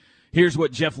 Here's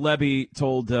what Jeff Lebby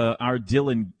told our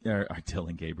Gabe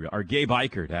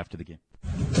Eichert after the game.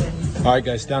 All right,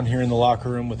 guys, down here in the locker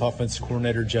room with offensive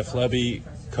coordinator Jeff Lebby,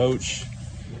 coach.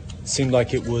 Seemed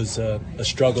like it was a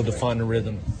struggle to find a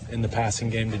rhythm in the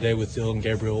passing game today with Dylan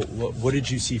Gabriel. What did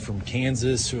you see from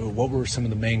Kansas? What were some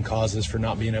of the main causes for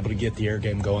not being able to get the air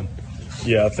game going?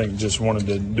 Yeah, I think just wanted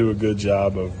to do a good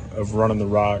job of running the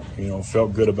rock.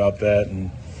 Felt good about that,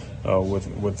 and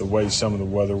with the way some of the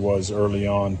weather was early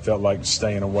on, felt like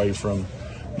staying away from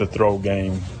the throw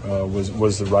game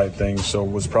was the right thing. So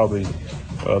it was probably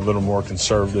a little more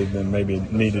conservative than maybe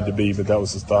it needed to be, but that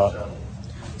was the thought.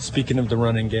 Speaking of the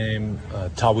running game,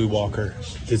 Tawi Walker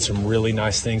did some really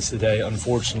nice things today.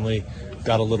 Unfortunately,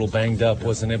 got a little banged up,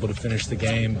 wasn't able to finish the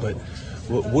game. But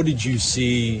what did you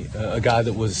see? A guy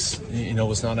that was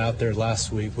not out there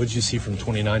last week. What did you see from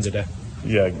 29 today?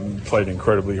 Yeah, played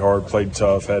incredibly hard, played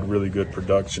tough, had really good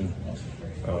production.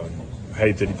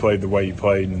 Hate that he played the way he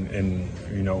played, and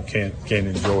can't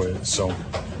enjoy it. So,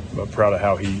 but proud of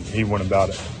how he went about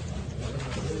it.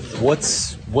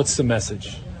 What's the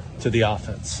message to the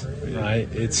offense? Right,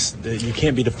 you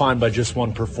can't be defined by just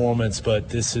one performance, but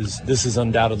this is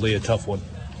undoubtedly a tough one.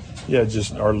 Yeah,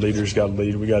 just our leaders got to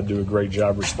lead. We got to do a great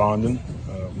job responding.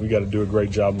 We got to do a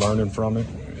great job learning from it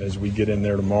as we get in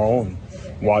there tomorrow and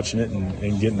watching it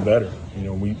and getting better. You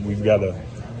know, we got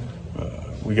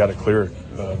to clear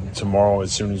it tomorrow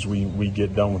as soon as we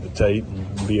get done with the tape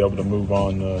and be able to move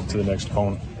on to the next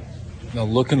opponent. Now,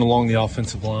 looking along the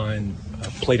offensive line,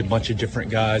 played a bunch of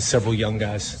different guys, several young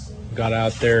guys. Got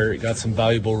out there, got some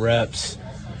valuable reps.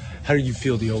 How do you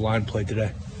feel the O-line played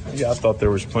today? Yeah, I thought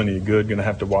there was plenty of good. Going to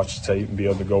have to watch the tape and be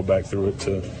able to go back through it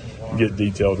to get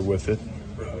detailed with it.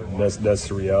 That's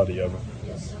the reality of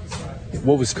it.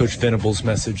 What was Coach Venable's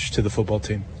message to the football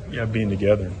team? Yeah, being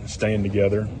together, staying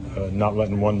together, not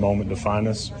letting one moment define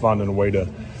us, finding a way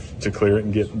to clear it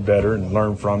and get better and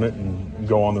learn from it and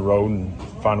go on the road and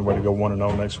find a way to go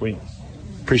 1-0 next week.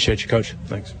 Appreciate you, Coach.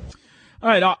 Thanks. All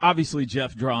right, obviously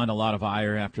Jeff drawing a lot of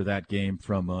ire after that game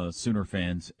from Sooner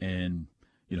fans, and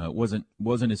you know it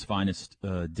wasn't his finest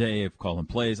day of calling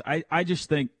plays. I just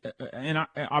think, and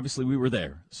obviously we were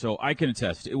there, so I can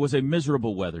attest it was a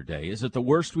miserable weather day. Is it the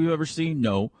worst we've ever seen?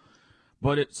 No,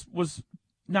 but it was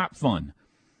not fun.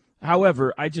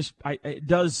 However, it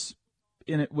does,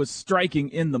 and it was striking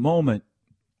in the moment.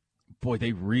 Boy,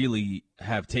 they really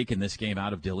have taken this game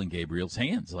out of Dillon Gabriel's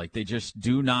hands. Like, they just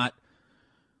do not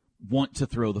want to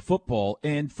throw the football.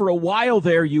 And for a while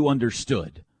there, you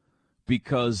understood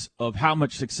because of how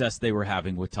much success they were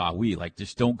having with Tawee. Like,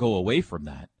 just don't go away from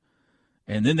that.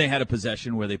 And then they had a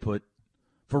possession where they put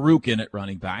Farouk in at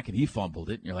running back, and he fumbled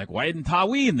it. And you're like, why isn't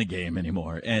Tawee in the game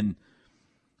anymore? And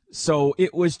so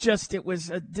it was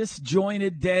a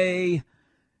disjointed day.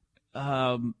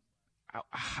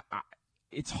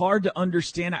 It's hard to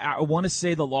understand. I want to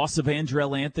say the loss of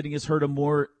Andrell Anthony has hurt him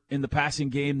more in the passing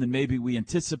game than maybe we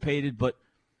anticipated, but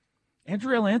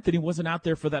Andrell Anthony wasn't out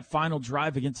there for that final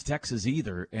drive against Texas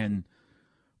either, and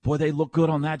boy, they look good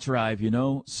on that drive, you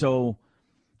know? So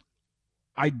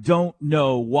I don't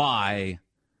know why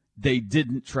they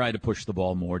didn't try to push the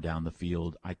ball more down the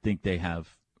field. I think they have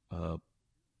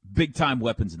big-time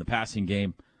weapons in the passing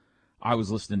game. I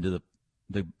was listening to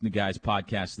the guys'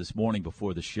 podcast this morning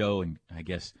before the show, and I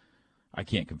guess I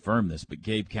can't confirm this, but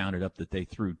Gabe counted up that they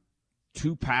threw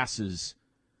 2 passes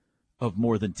of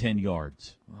more than 10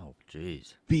 yards. Oh,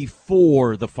 jeez.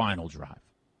 Before the final drive.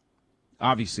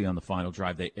 Obviously, on the final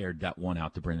drive, they aired that one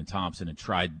out to Brendan Thompson and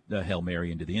tried the Hail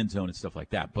Mary into the end zone and stuff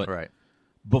like that. But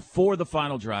before the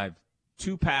final drive,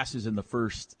 2 passes in the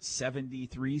first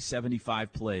 73,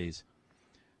 75 plays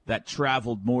that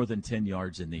traveled more than 10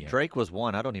 yards in the air. Drake was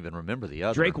one. I don't even remember the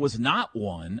other. Drake was not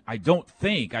one, I don't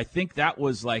think. I think that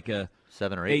was like a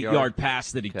 7 or 8-yard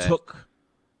pass that he took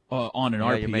on an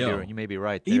RPO. You may be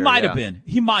right there. He might have been.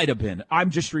 He might have been. I'm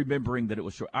just remembering that it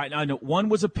was short. I know one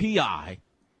was a PI,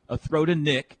 a throw to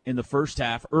Nick in the first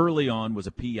half. Early on was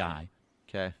a PI.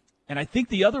 Okay. And I think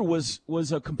the other was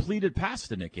a completed pass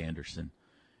to Nick Anderson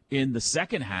in the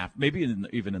second half, maybe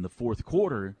even in the fourth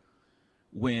quarter,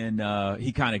 when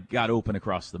he kind of got open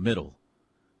across the middle.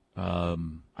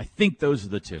 I think those are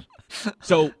the 2.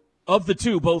 So of the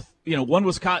 2, both, one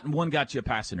was caught and one got you a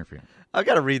pass interference. I've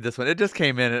got to read this one. It just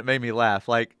came in and it made me laugh.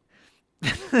 Like,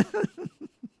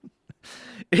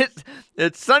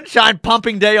 it's sunshine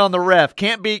pumping day on the ref.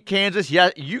 Can't beat Kansas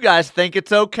yet. You guys think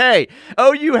it's okay.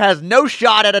 OU has no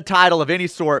shot at a title of any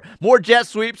sort. More jet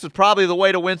sweeps is probably the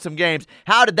way to win some games.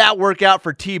 How did that work out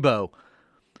for Tebow?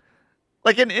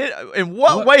 Like, in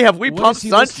what way have we pumped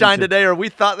sunshine today, or we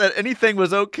thought that anything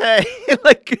was okay?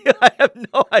 Like, I have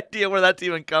no idea where that's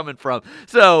even coming from.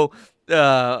 So,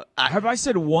 have I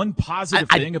said one positive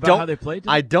thing about how they played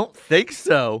today? I don't think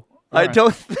so. Right. I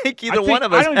don't think either one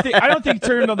of us. I don't think he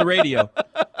turned on the radio.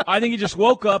 I think he just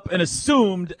woke up and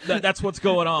assumed that that's what's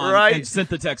going on, and sent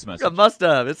the text message. It must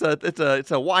have.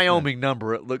 It's a Wyoming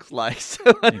number. It looks like.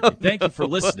 So Thank you for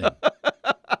listening.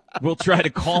 We'll try to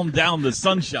calm down the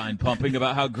sunshine pumping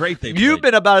about how great they played. You've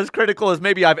been about as critical as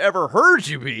maybe I've ever heard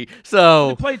you be.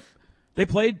 So they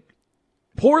played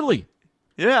poorly.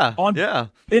 Yeah.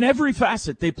 In every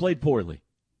facet, they played poorly.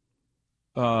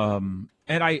 And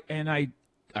I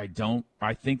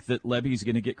think that Levy's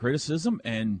going to get criticism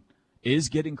and is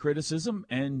getting criticism.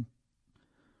 And,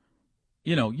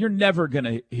 you're never going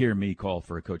to hear me call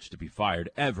for a coach to be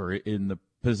fired ever in the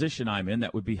position I'm in.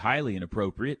 That would be highly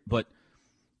inappropriate. But,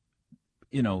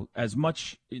 as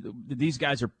much these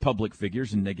guys are public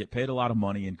figures and they get paid a lot of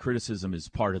money, and criticism is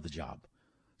part of the job.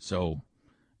 So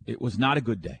it was not a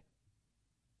good day.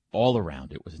 All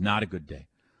around, it was not a good day.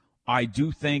 I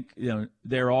do think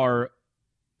there are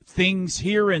things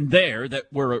here and there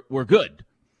that were good.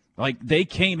 Like, they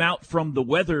came out from the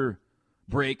weather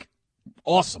break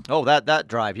awesome. Oh, that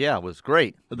drive, was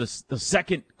great. The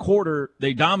second quarter,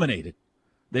 they dominated.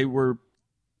 They were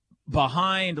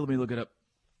behind. Let me look it up.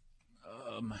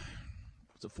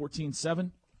 Was it 14-7?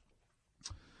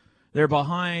 They're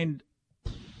behind.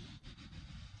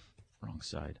 Wrong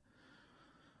side.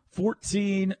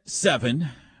 14-7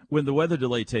 when the weather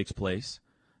delay takes place.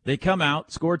 They come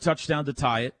out, score a touchdown to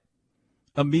tie it,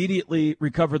 immediately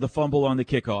recover the fumble on the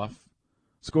kickoff,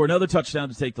 score another touchdown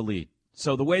to take the lead.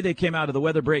 So the way they came out of the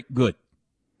weather break, good.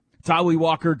 Tawee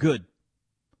Walker, good.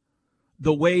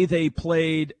 The way they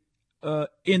played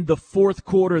in the fourth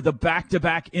quarter, the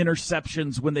back-to-back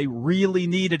interceptions when they really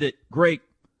needed it, great.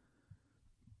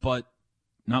 But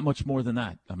not much more than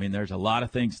that. I mean, there's a lot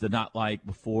of things to not like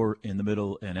before, in the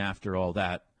middle, and after all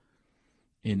that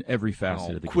in every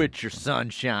facet of the game. Quit your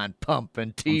sunshine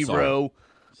pumping, T-Row.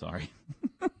 Sorry.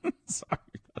 Sorry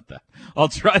about that. I'll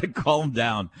try to calm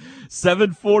down.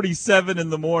 7:47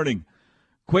 in the morning.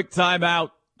 Quick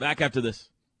timeout. Back after this.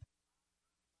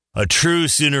 A true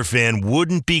Sooner fan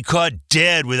wouldn't be caught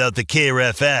dead without the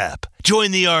KREF app.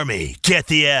 Join the Army. Get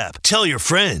the app. Tell your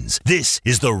friends. This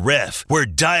is The Ref, where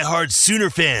diehard Sooner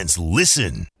fans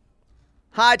listen.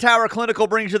 Hightower Clinical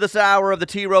brings you this hour of the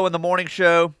T-Row in the Morning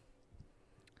Show.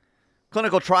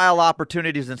 Clinical trial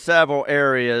opportunities in several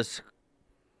areas.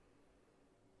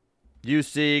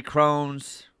 UC,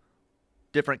 Crohn's,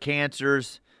 different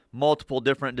cancers, multiple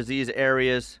different disease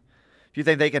areas. If you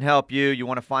think they can help you, you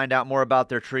want to find out more about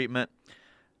their treatment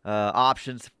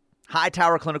options,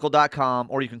 hightowerclinical.com,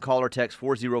 or you can call or text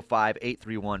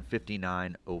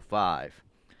 405-831-5905.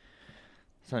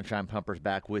 Sunshine Pumper's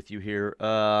back with you here.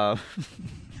 I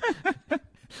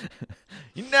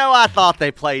thought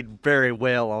they played very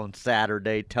well on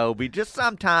Saturday, Toby. Just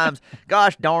sometimes,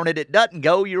 gosh darn it, it doesn't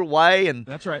go your way. And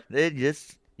that's right. You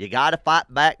got to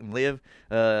fight back and live,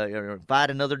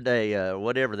 fight another day,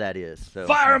 whatever that is. So,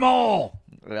 fire them all!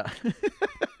 All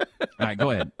right, go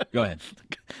ahead.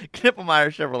 Knippelmeyer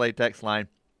Chevrolet text line.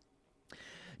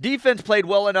 Defense played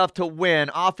well enough to win.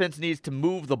 Offense needs to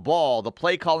move the ball. The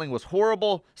play calling was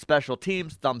horrible. Special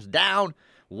teams, thumbs down.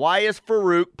 Why is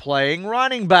Farouk playing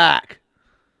running back?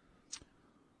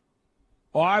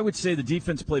 Well, I would say the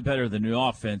defense played better than the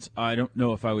offense. I don't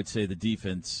know if I would say the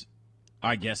defense.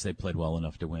 I guess they played well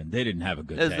enough to win. They didn't have a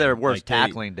good day. It's their worst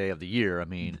tackling day of the year. I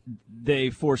mean,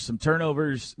 they forced some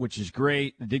turnovers, which is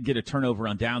great. They did get a turnover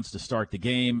on downs to start the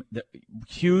game. The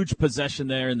huge possession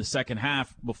there in the second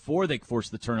half before they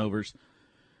forced the turnovers.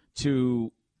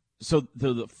 So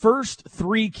the first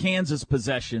three Kansas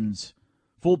possessions,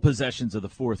 full possessions of the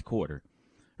fourth quarter.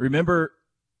 Remember,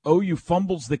 OU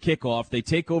fumbles the kickoff. They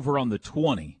take over on the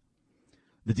 20.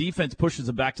 The defense pushes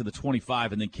them back to the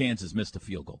 25, and then Kansas missed a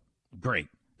field goal. Great.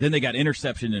 Then they got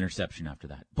interception after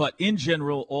that. But in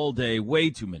general, all day, way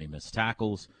too many missed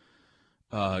tackles.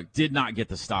 Did not get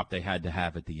the stop they had to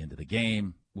have at the end of the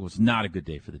game. It was not a good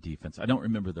day for the defense. I don't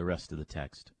remember the rest of the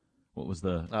text. What was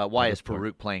the... why is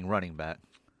Farouk playing running back?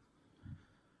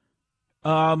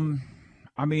 I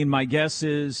mean, my guess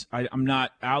is, I'm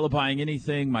not alibiing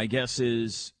anything. My guess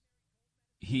is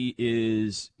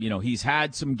he's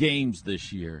had some games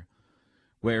this year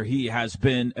where he has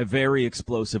been a very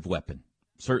explosive weapon.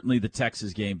 Certainly the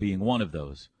Texas game being one of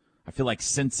those. I feel like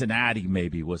Cincinnati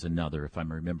maybe was another, if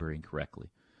I'm remembering correctly,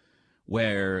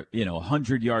 where,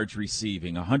 100 yards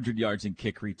receiving, 100 yards in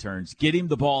kick returns. Get him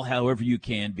the ball however you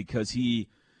can, because he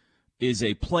is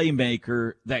a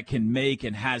playmaker that can make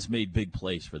and has made big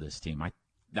plays for this team.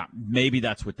 Maybe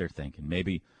that's what they're thinking.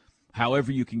 Maybe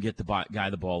however you can get the guy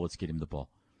the ball, let's get him the ball.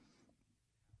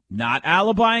 Not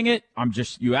alibiing it.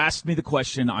 You asked me the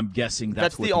question. I'm guessing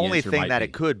that's what the only answer thing might that be.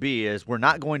 It could be is we're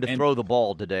not going to throw the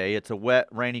ball today. It's a wet,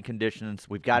 rainy conditions.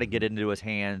 We've got to get it into his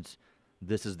hands.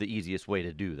 This is the easiest way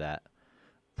to do that.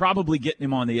 Probably getting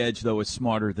him on the edge, though, is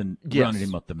smarter than running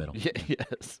him up the middle.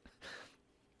 Yes.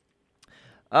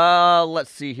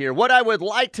 Let's see here. What I would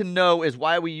like to know is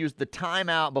why we used the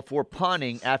timeout before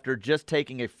punting after just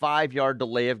taking a 5-yard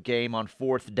delay of game on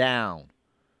 4th down.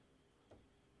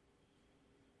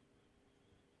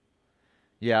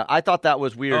 Yeah, I thought that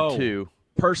was weird, too.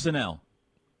 Personnel.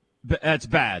 That's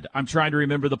bad. I'm trying to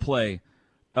remember the play.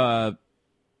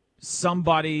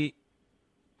 Somebody,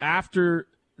 after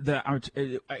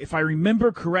if I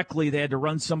remember correctly, they had to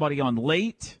run somebody on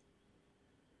late.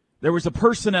 There was a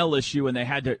personnel issue, and they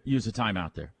had to use a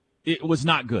timeout there. It was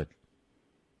not good.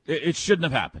 It shouldn't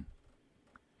have happened.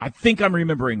 I think I'm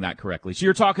remembering that correctly. So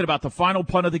you're talking about the final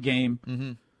punt of the game.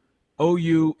 Mm-hmm.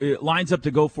 OU lines up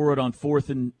to go for it on 4th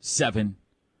and 7.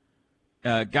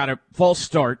 Got a false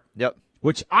start. Yep.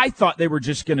 Which I thought they were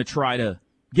just going to try to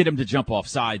get him to jump off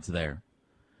sides there.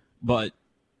 But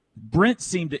Brent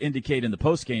seemed to indicate in the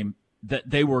postgame that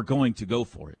they were going to go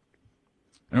for it.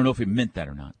 I don't know if he meant that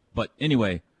or not. But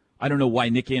anyway, I don't know why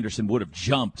Nick Anderson would have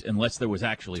jumped unless there was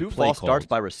actually a play false called. starts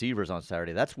by receivers on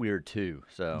Saturday. That's weird too.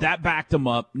 So that backed them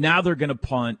up. Now they're going to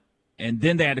punt, and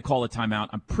then they had to call a timeout.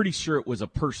 I'm pretty sure it was a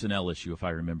personnel issue, if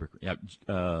I remember. Yeah,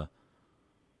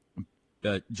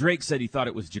 Drake said he thought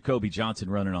it was Jacoby Johnson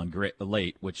running on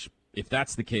late, which, if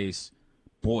that's the case,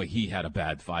 boy, he had a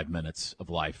bad 5 minutes of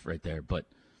life right there. But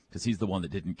because he's the one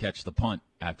that didn't catch the punt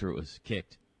after it was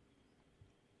kicked.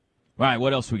 All right,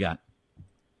 what else we got?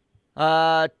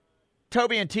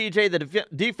 Toby and TJ, the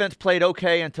defense played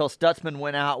okay until Stutzman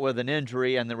went out with an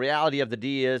injury, and the reality of the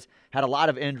D is had a lot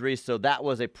of injuries, so that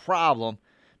was a problem.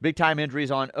 Big-time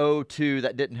injuries on 0-2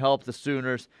 that didn't help the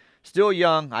Sooners. Still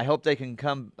young. I hope they can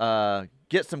come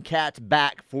get some cats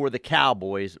back for the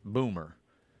Cowboys. Boomer.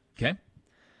 Okay.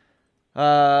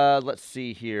 Let's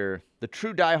see here. The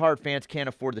true diehard fans can't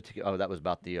afford the ticket. Oh, that was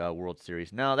about the World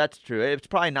Series. No, that's true. It's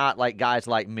probably not like guys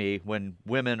like me when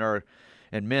women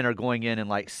and men are going in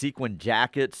like sequin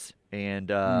jackets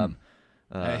and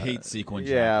I hate sequin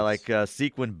jackets. Yeah, like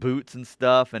sequin boots and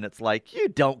stuff, and it's like, you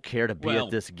don't care to be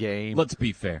at this game. Let's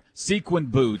be fair. Sequin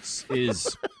boots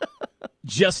is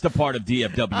just a part of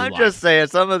DFW I'm life. just saying,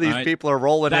 some of these people are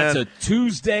rolling That's in. A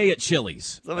Tuesday at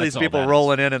Chili's. Some of these people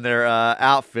rolling in their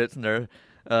outfits and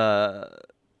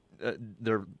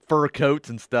their fur coats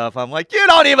and stuff. I'm like, you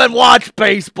don't even watch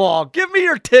baseball. Give me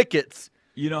your tickets.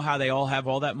 You know how they all have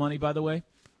all that money, by the way?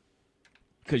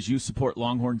 Because you support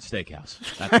Longhorn Steakhouse.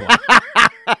 That's why.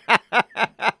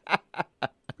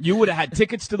 You would have had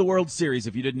tickets to the World Series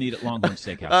if you didn't eat at Longhorn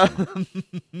Steakhouse.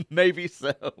 Maybe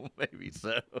so. Maybe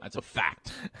so. That's a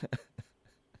fact.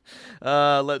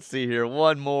 Let's see here.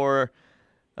 One more.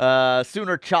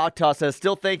 Sooner Choctaw says,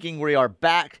 still thinking we are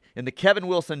back in the Kevin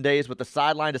Wilson days with the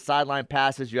sideline-to-sideline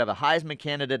passes. You have a Heisman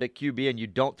candidate at QB, and you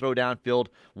don't throw downfield.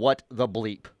 What the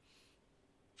bleep?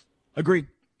 Agree.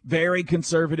 Very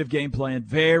conservative game plan.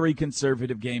 Very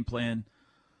conservative game plan.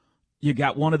 You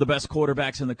got one of the best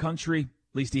quarterbacks in the country.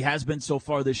 At least he has been so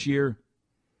far this year.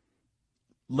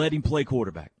 Let him play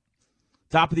quarterback.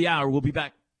 Top of the hour. We'll be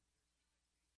back.